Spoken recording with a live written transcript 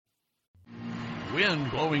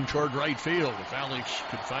Wind blowing toward right field. If Alex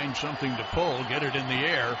could find something to pull, get it in the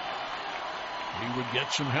air, he would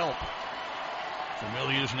get some help.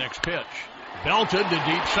 Familia's next pitch. Belted to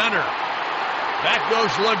deep center. Back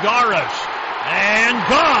goes Lagares. And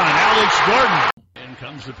gone. Alex Gordon. In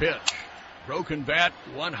comes the pitch. Broken bat.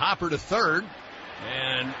 One hopper to third.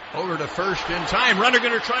 And over to first in time. Runner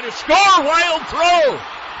going to try to score. Wild throw.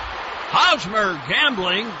 Hosmer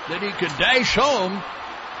gambling that he could dash home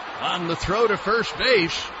on the throw to first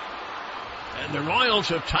base. And the Royals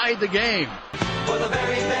have tied the game. For the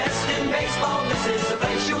very best in baseball, this is the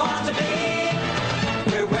place you want to be.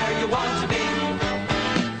 We're where you want to be.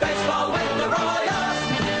 Baseball with the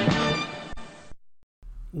Royals.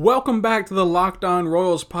 Welcome back to the Locked On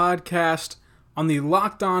Royals podcast on the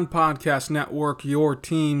Locked On Podcast Network, your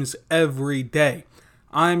teams every day.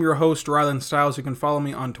 I am your host, Rylan Stiles. You can follow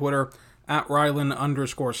me on Twitter at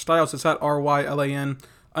Rylan_Stiles. It's at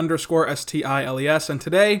RYLAN_STILES. And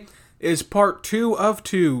today is part 2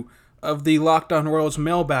 of the Locked On Royals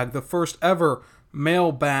mailbag, the first ever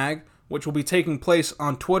mailbag, which will be taking place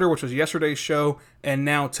on Twitter, which was yesterday's show, and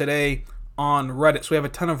now today on Reddit. So we have a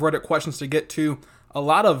ton of Reddit questions to get to, a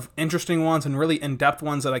lot of interesting ones and really in-depth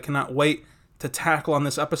ones that I cannot wait to tackle on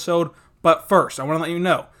this episode. But first, I want to let you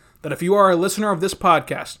know that if you are a listener of this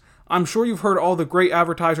podcast, I'm sure you've heard all the great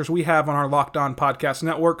advertisers we have on our Locked On Podcast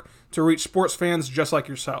Network to reach sports fans just like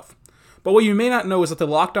yourself. But what you may not know is that the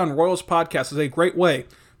Locked On Royals podcast is a great way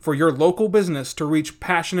for your local business to reach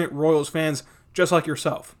passionate Royals fans just like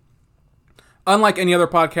yourself. Unlike any other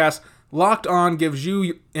podcast, Locked On gives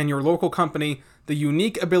you and your local company the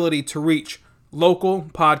unique ability to reach local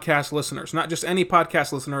podcast listeners. Not just any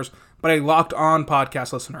podcast listeners, but a Locked On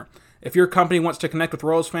podcast listener. If your company wants to connect with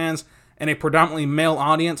Royals fans and a predominantly male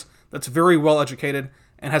audience that's very well educated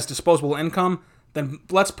and has disposable income, then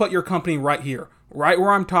let's put your company right here. Right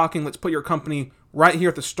where I'm talking, let's put your company right here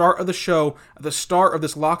at the start of the show, at the start of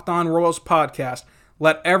this Locked On Royals podcast.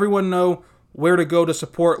 Let everyone know where to go to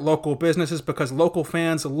support local businesses, because local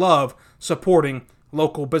fans love supporting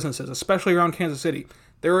local businesses, especially around Kansas City.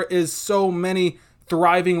 There is so many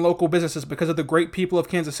thriving local businesses because of the great people of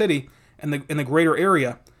Kansas City and in the greater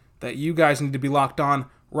area that you guys need to be locked on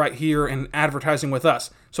right here and advertising with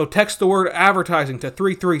us. So text the word advertising to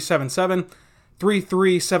 33777,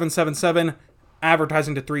 33777,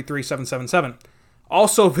 advertising to 33777.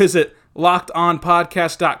 Also visit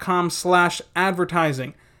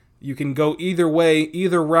lockedonpodcast.com/advertising. You can go either way.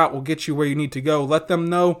 Either route will get you where you need to go. Let them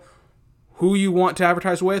know who you want to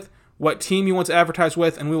advertise with, what team you want to advertise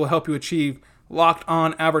with, and we will help you achieve Locked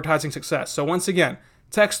On advertising success. So once again,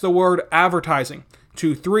 text the word advertising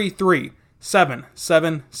to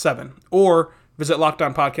 33777 or visit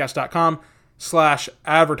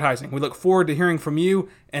lockedonpodcast.com/advertising. We look forward to hearing from you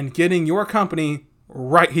and getting your company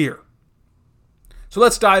right here. So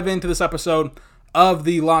let's dive into this episode of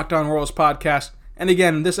the Locked On Royals podcast. And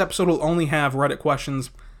again, this episode will only have Reddit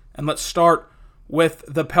questions. And let's start with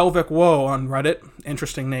the Pelvic Woe on Reddit.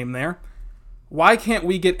 Interesting name there. Why can't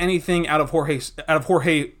we get anything out of Jorge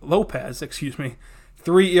Lopez?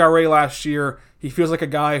 3 ERA last year. He feels like a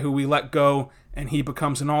guy who we let go and he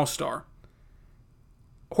becomes an all-star.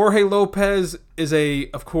 Jorge Lopez is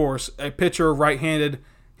of course, a pitcher, right-handed.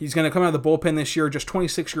 He's going to come out of the bullpen this year, just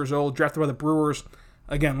 26 years old, drafted by the Brewers.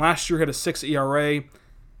 Again, last year he had a 6 ERA.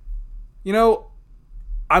 You know,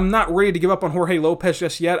 I'm not ready to give up on Jorge Lopez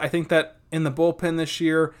just yet. I think that in the bullpen this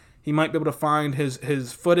year, he might be able to find his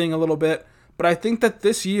footing a little bit. But I think that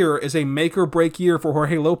this year is a make-or-break year for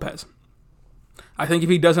Jorge Lopez. I think if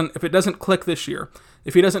it doesn't click this year,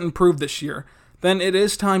 if he doesn't improve this year, then it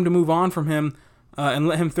is time to move on from him and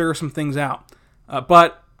let him figure some things out.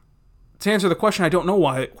 But to answer the question, I don't know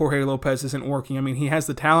why Jorge Lopez isn't working. I mean, he has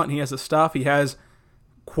the talent, he has the stuff, he has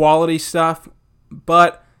quality stuff,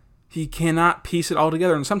 but he cannot piece it all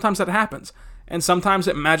together. And sometimes that happens. And sometimes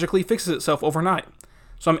it magically fixes itself overnight.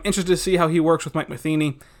 So I'm interested to see how he works with Mike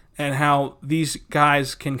Matheny and how these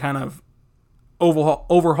guys can kind of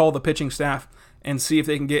overhaul the pitching staff and see if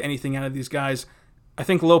they can get anything out of these guys. I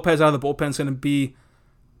think Lopez out of the bullpen is going to be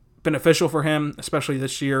beneficial for him, especially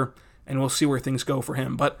this year, and we'll see where things go for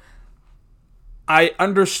him. But I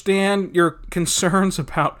understand your concerns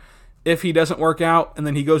about if he doesn't work out and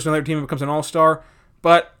then he goes to another team and becomes an all-star,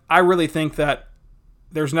 but I really think that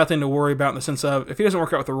there's nothing to worry about in the sense of if he doesn't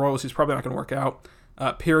work out with the Royals, he's probably not going to work out,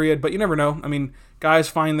 period. But you never know. I mean, guys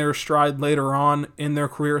find their stride later on in their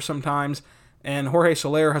career sometimes, and Jorge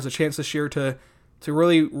Soler has a chance this year to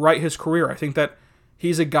really right his career. I think that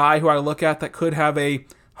he's a guy who I look at that could have a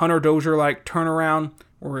Hunter Dozier-like turnaround,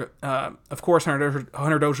 or of course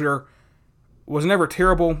Hunter Dozier was never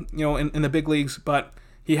terrible, in the big leagues, but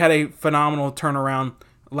He had a phenomenal turnaround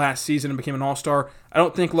last season and became an all-star. I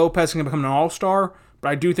don't think Lopez can become an all-star, but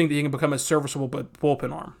I do think that he can become a serviceable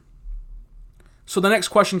bullpen arm. So the next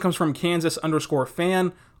question comes from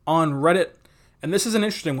Kansas_fan on Reddit, and this is an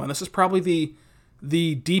interesting one. This is probably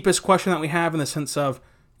the deepest question that we have in the sense of,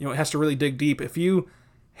 it has to really dig deep. If you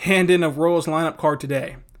hand in a Royals lineup card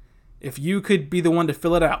today, if you could be the one to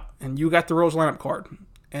fill it out, and you got the Royals lineup card,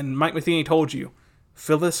 and Mike Matheny told you,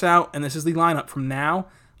 fill this out, and this is the lineup from now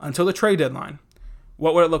until the trade deadline,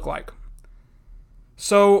 what would it look like?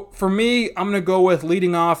 So for me, I'm going to go with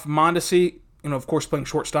leading off Mondesi, of course playing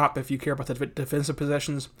shortstop if you care about the defensive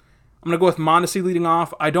possessions. I'm going to go with Mondesi leading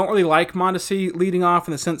off. I don't really like Mondesi leading off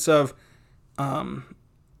in the sense of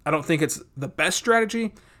I don't think it's the best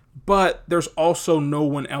strategy, but there's also no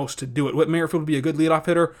one else to do it. Whit Merrifield would be a good leadoff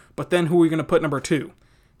hitter, but then who are you going to put number 2?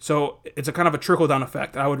 So it's a kind of a trickle-down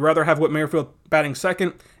effect. I would rather have Whit Merrifield batting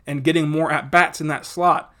second and getting more at-bats in that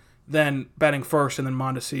slot than batting first and then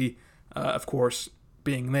Mondesi, of course,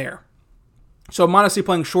 being there. So Mondesi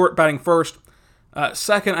playing short, batting first.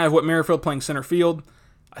 Second, I have Whit Merrifield playing center field.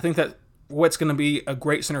 I think that Whit's going to be a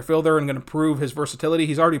great center fielder and going to prove his versatility.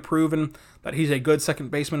 He's already proven that he's a good second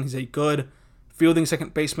baseman. He's a good fielding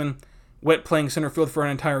second baseman. Whit playing center field for an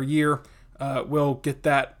entire year will get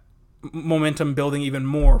that momentum building even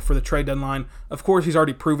more for the trade deadline. Of course, he's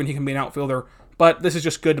already proven he can be an outfielder, but this is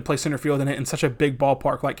just good to play center field in such a big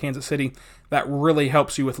ballpark like Kansas City. That really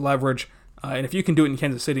helps you with leverage. And if you can do it in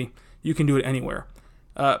Kansas City, you can do it anywhere.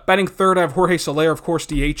 Batting third, I have Jorge Soler, of course,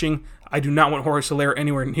 DHing. I do not want Jorge Soler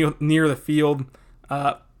anywhere near the field.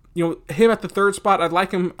 Him at the third spot, I'd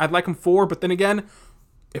like him 4, but then again,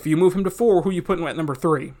 if you move him to 4, who are you putting at number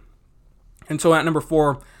 3? And so at number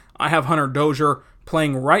 4, I have Hunter Dozier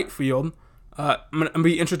playing right field. I'm going to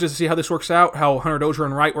be interested to see how this works out, how Hunter Dozier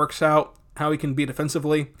in right works out, how he can be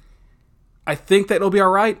defensively. I think that it'll be all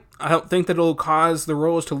right. I don't think that it'll cause the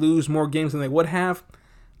Royals to lose more games than they would have.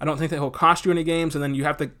 I don't think that he'll cost you any games, and then you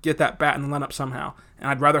have to get that bat in the lineup somehow. And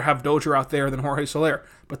I'd rather have Dozier out there than Jorge Soler.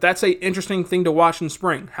 But that's an interesting thing to watch in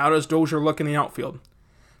spring. How does Dozier look in the outfield?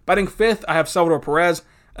 Batting fifth, I have Salvador Perez.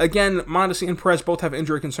 Again, Mondesi and Perez both have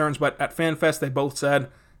injury concerns, but at FanFest they both said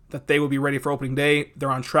that they will be ready for opening day. They're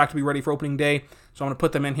on track to be ready for opening day, so I'm going to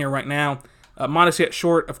put them in here right now. Mondesi at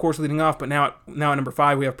short, of course, leading off, but now at number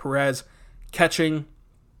 5 we have Perez catching.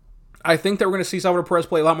 I think that we're going to see Salvador Perez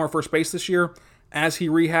play a lot more first base this year as he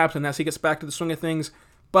rehabs and as he gets back to the swing of things.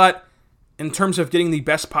 But in terms of getting the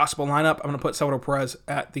best possible lineup, I'm going to put Salvador Perez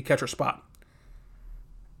at the catcher spot.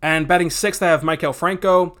 And batting sixth, I have Maikel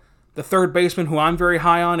Franco, the third baseman who I'm very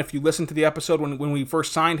high on. If you listen to the episode when we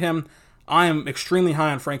first signed him, I am extremely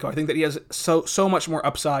high on Franco. I think that he has so much more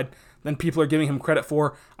upside than people are giving him credit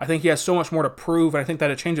for. I think he has so much more to prove, and I think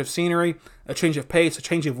that a change of scenery, a change of pace, a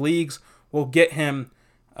change of leagues will get him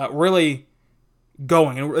really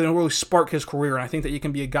going and really spark his career. And I think that you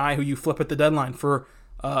can be a guy who you flip at the deadline for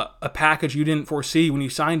a package you didn't foresee when you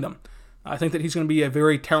signed him. I think that he's going to be a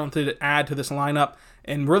very talented add to this lineup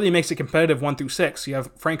and really makes it competitive 1 through 6. You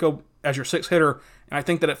have Franco as your 6th hitter, and I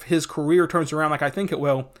think that if his career turns around like I think it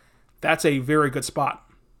will, that's a very good spot.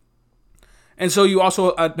 And so you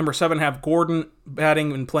also, at number 7, have Gordon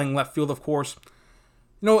batting and playing left field, of course.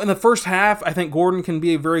 In the first half, I think Gordon can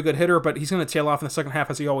be a very good hitter, but he's going to tail off in the second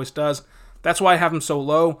half as he always does. That's why I have him so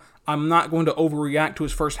low. I'm not going to overreact to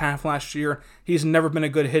his first half last year. He's never been a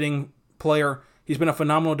good hitting player. He's been a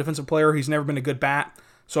phenomenal defensive player. He's never been a good bat.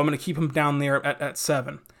 So I'm going to keep him down there at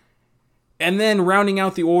 7. And then rounding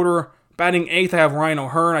out the order, batting 8th, I have Ryan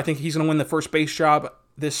O'Hearn. I think he's going to win the first base job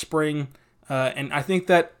this spring. And I think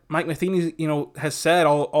that Mike Matheny, has said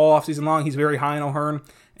all offseason long he's very high on O'Hearn.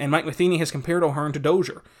 And Mike Matheny has compared O'Hearn to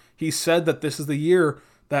Dozier. He said that this is the year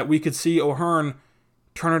that we could see O'Hearn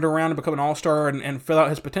turn it around and become an all-star and fill out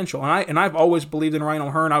his potential. And I've always believed in Ryan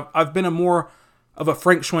O'Hearn. I've been a more of a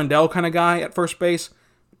Frank Schwindel kind of guy at first base,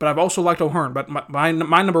 but I've also liked O'Hearn. But my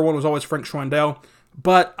number 1 was always Frank Schwindel,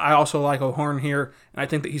 but I also like O'Hearn here, and I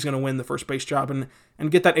think that he's going to win the first base job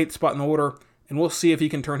and get that 8th spot in the order, and we'll see if he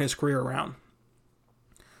can turn his career around.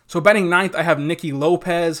 So batting 9th, I have Nicky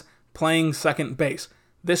Lopez playing second base.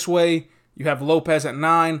 This way, you have Lopez at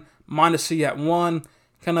 9, Mondesi at 1,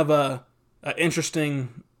 kind of a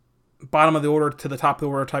interesting bottom of the order to the top of the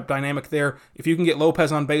order type dynamic there. If you can get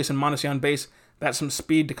Lopez on base and Mondesi on base, that's some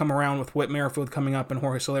speed to come around with Whit Merrifield coming up and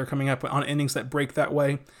Jorge Soler coming up on innings that break that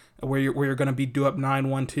way, where you're going to be due up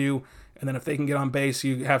 9-1-2, and then if they can get on base,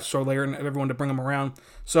 you have Soler and everyone to bring them around.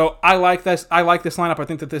 So I like this. I like this lineup. I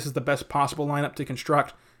think that this is the best possible lineup to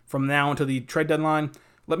construct from now until the trade deadline.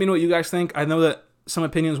 Let me know what you guys think. I know that some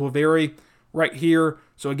opinions will vary right here.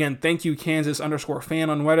 So again, thank you, Kansas_fan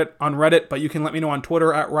on Reddit, but you can let me know on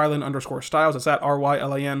Twitter at Rylan_Styles. It's at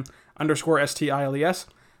RYLAN_STILES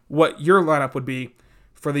what your lineup would be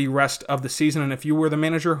for the rest of the season. And if you were the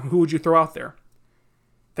manager, who would you throw out there?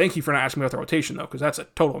 Thank you for not asking me about the rotation, though, because that's a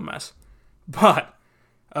total mess. But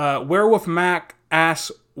Werewolf Mac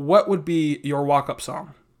asks, what would be your walk-up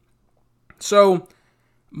song? So,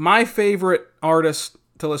 my favorite artist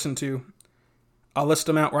to listen to, I'll list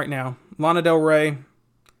them out right now. Lana Del Rey,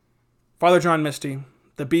 Father John Misty,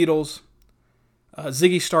 The Beatles,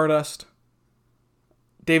 Ziggy Stardust,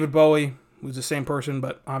 David Bowie, who's the same person,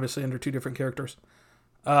 but obviously under two different characters.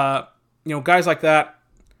 Guys like that.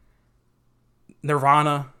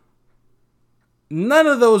 Nirvana. None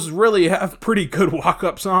of those really have pretty good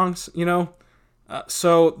walk-up songs,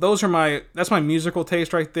 So that's my musical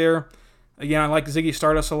taste right there. Again, I like Ziggy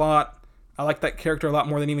Stardust a lot. I like that character a lot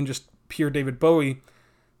more than even just pure David Bowie.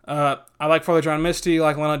 I like Father John Misty, I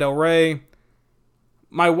like Lana Del Rey.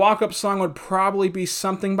 My walk-up song would probably be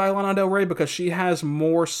Something by Lana Del Rey because she has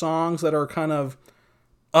more songs that are kind of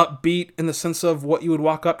upbeat in the sense of what you would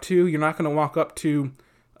walk up to. You're not going to walk up to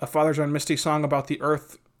a Father John Misty song about the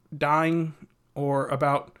earth dying or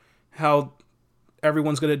about how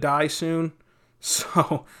everyone's going to die soon.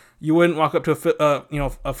 So you wouldn't walk up to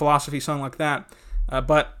a philosophy song like that.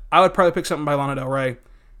 But I would probably pick something by Lana Del Rey.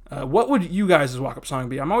 What would you guys' walk-up song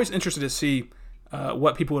be? I'm always interested to see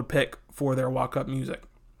what people would pick for their walk-up music.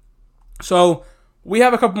 So we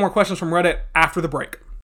have a couple more questions from Reddit after the break.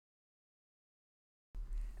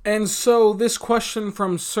 And so this question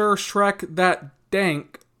from Sir Shrek That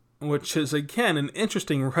Dank, which is again an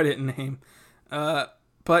interesting Reddit name,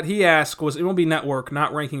 but he asked, was MLB Network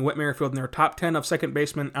not ranking Whit Merrifield in their top 10 of second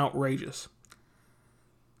basemen outrageous?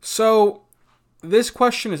 So this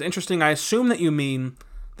question is interesting. I assume that you mean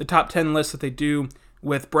the top 10 list that they do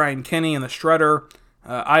with Brian Kenny and the Shredder.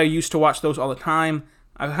 I used to watch those all the time.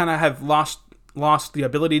 I kind of have lost the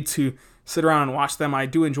ability to sit around and watch them. I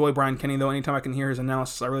do enjoy Brian Kenny, though. Anytime I can hear his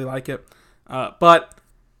analysis, I really like it. But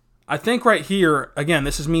I think right here, again,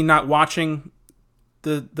 this is me not watching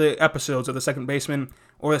the episodes of the second baseman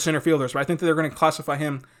or the center fielders, but I think that they're going to classify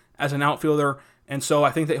him as an outfielder, and so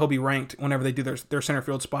I think that he'll be ranked whenever they do their center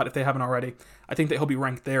field spot, if they haven't already. I think that he'll be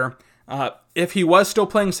ranked there. If he was still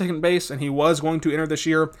playing second base and he was going to enter this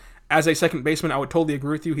year as a second baseman, I would totally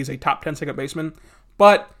agree with you. He's a top 10 second baseman,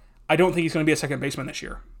 but I don't think he's going to be a second baseman this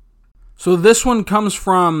year. So this one comes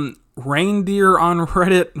from Reindeer on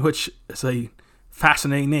Reddit, which is a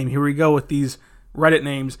fascinating name. Here we go with these Reddit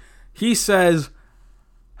names. He says,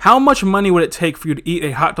 how much money would it take for you to eat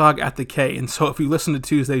a hot dog at the K? And so if you listen to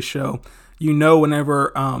Tuesday's show,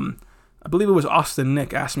 whenever, I believe it was Austin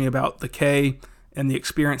Nick asked me about the K and the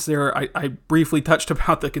experience there, I briefly touched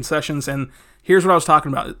about the concessions, and here's what I was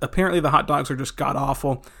talking about. Apparently the hot dogs are just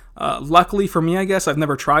god-awful. Luckily for me, I guess, I've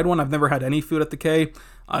never tried one. I've never had any food at the K.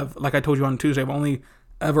 Like I told you on Tuesday, I've only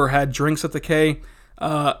ever had drinks at the K.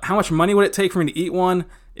 How much money would it take for me to eat one?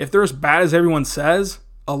 If they're as bad as everyone says,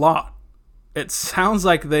 a lot. It sounds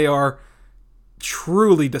like they are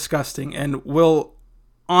truly disgusting and will,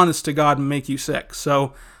 honest to God, make you sick.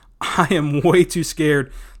 So I am way too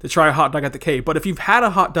scared to try a hot dog at the K. But if you've had a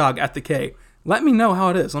hot dog at the K, let me know how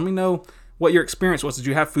it is. Let me know what your experience was. Did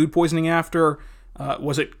you have food poisoning after?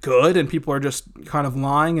 Was it good and people are just kind of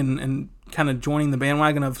lying and kind of joining the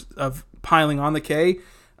bandwagon of piling on the K?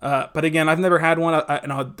 But again, I've never had one,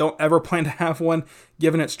 and I don't ever plan to have one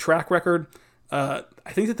given its track record.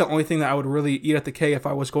 I think that the only thing that I would really eat at the K, if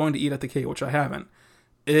I was going to eat at the K, which I haven't,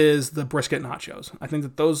 is the brisket nachos. I think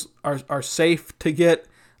that those are safe to get.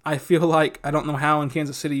 I feel like, I don't know how in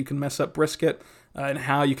Kansas City you can mess up brisket, and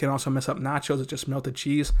how you can also mess up nachos. It's just melted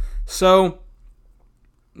cheese. So,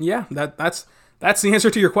 yeah, that's the answer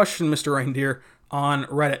to your question, Mr. Reindeer, on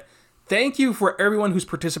Reddit. Thank you for everyone who's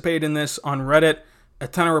participated in this on Reddit. A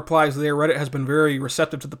ton of replies there. Reddit has been very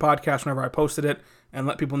receptive to the podcast whenever I posted it and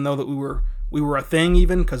let people know that we were a thing,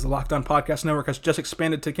 even because the Locked On Podcast Network has just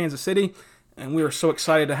expanded to Kansas City, and we are so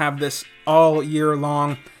excited to have this all year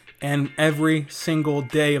long and every single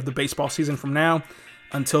day of the baseball season from now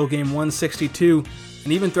until game 162,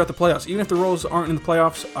 and even throughout the playoffs. Even if the Royals aren't in the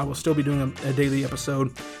playoffs, I will still be doing a daily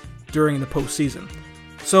episode during the postseason.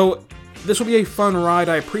 So this will be a fun ride.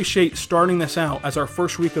 I appreciate starting this out as our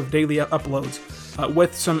first week of daily uploads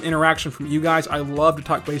with some interaction from you guys. I love to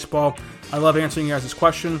talk baseball. I love answering you guys'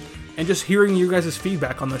 questions and just hearing you guys'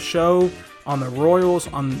 feedback on the show, on the Royals,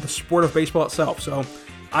 on the sport of baseball itself. So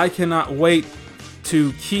I cannot wait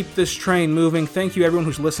to keep this train moving. Thank you everyone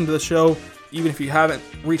who's listened to the show. Even if you haven't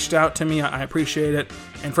reached out to me, I appreciate it.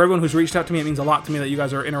 And for everyone who's reached out to me, it means a lot to me that you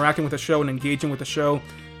guys are interacting with the show and engaging with the show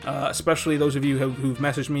especially those of you who've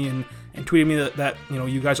messaged me and tweeted me that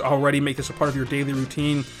you guys already make this a part of your daily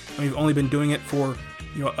routine, and we've only been doing it for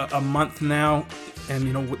a month now,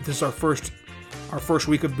 and this is our first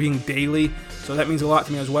week of being daily, so that means a lot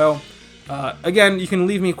to me as well. Again, you can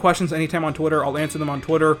leave me questions anytime on Twitter. I'll answer them on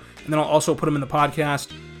Twitter, and then I'll also put them in the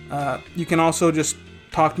podcast. You can also just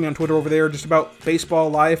talk to me on Twitter over there just about baseball,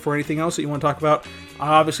 life, or anything else that you want to talk about. I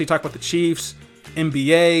obviously talk about the Chiefs,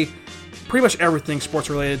 NBA, pretty much everything sports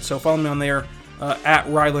related, so follow me on there at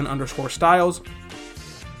Rylan_Styles.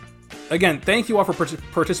 Again, thank you all for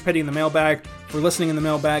participating in the mailbag, for listening in the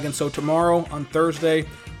mailbag, and so tomorrow on Thursday,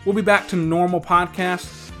 we'll be back to normal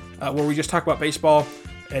podcast where we just talk about baseball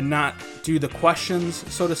and not do the questions,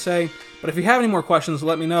 so to say. But if you have any more questions,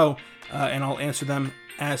 let me know, and I'll answer them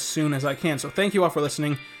as soon as I can. So thank you all for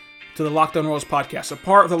listening to the Locked On Royals podcast, a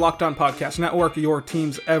part of the Locked On Podcast Network, your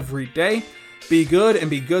teams every day. Be good and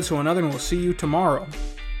be good to one another, and we'll see you tomorrow.